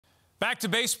Back to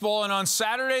baseball, and on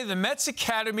Saturday, the Mets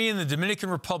Academy in the Dominican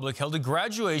Republic held a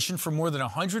graduation for more than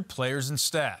 100 players and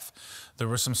staff. There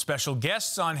were some special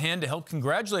guests on hand to help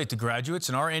congratulate the graduates,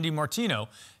 and our Andy Martino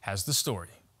has the story.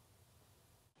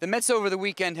 The Mets over the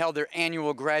weekend held their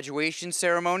annual graduation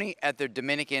ceremony at their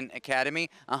Dominican Academy.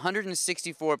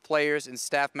 164 players and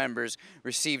staff members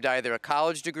received either a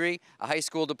college degree, a high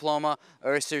school diploma,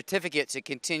 or a certificate to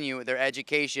continue their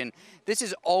education. This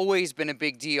has always been a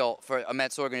big deal for a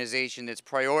Mets organization that's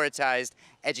prioritized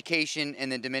education in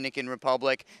the Dominican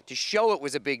Republic. To show it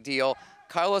was a big deal,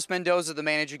 Carlos Mendoza, the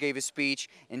manager, gave a speech,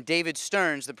 and David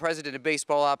Stearns, the president of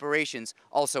baseball operations,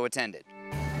 also attended.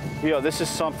 You know, this is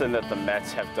something that the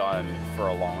Mets have done for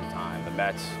a long time. The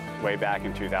Mets, way back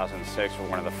in 2006, were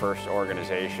one of the first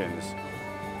organizations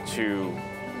to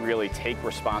really take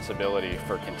responsibility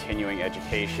for continuing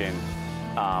education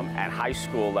and high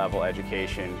school level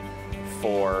education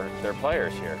for their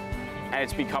players here. And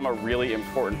it's become a really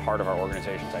important part of our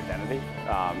organization's identity.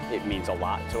 It means a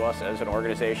lot to us as an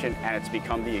organization, and it's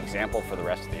become the example for the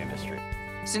rest of the industry.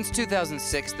 Since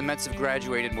 2006, the Mets have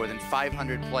graduated more than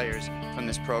 500 players from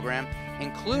this program,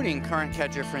 including current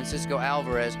catcher Francisco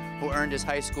Alvarez, who earned his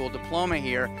high school diploma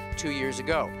here 2 years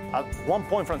ago. At one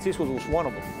point, Francisco was one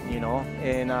of them, you know,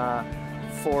 and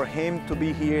for him to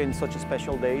be here in such a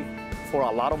special day, for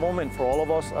a lot of them and for all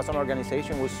of us as an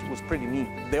organization was pretty neat.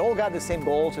 They all got the same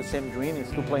goals, the same dream,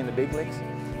 is to play in the big leagues.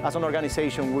 As an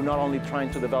organization, we're not only trying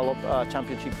to develop a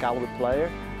championship caliber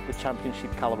player, but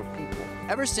championship caliber people.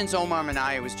 Ever since Omar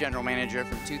Minaya was general manager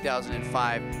from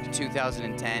 2005 to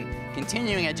 2010,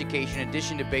 continuing education in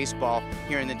addition to baseball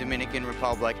here in the Dominican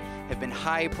Republic have been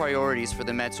high priorities for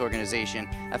the Mets organization,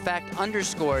 a fact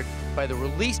underscored by the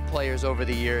released players over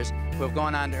the years who have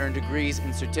gone on to earn degrees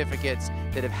and certificates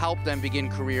that have helped them begin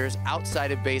careers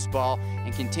outside of baseball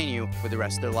and continue with the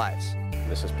rest of their lives.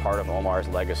 This is part of Omar's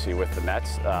legacy with the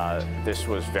Mets. This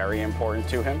was very important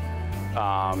to him.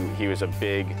 He was a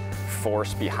big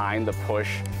force behind the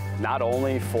push, not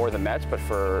only for the Mets, but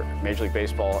for Major League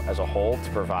Baseball as a whole, to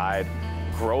provide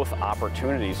growth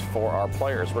opportunities for our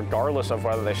players, regardless of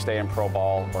whether they stay in pro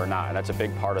ball or not. And that's a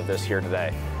big part of this here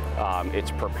today.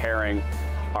 It's preparing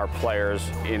our players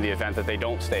in the event that they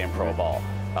don't stay in pro ball,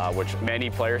 which many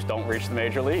players don't reach the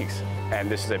major leagues. And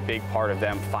this is a big part of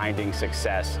them finding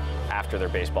success after their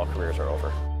baseball careers are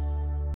over.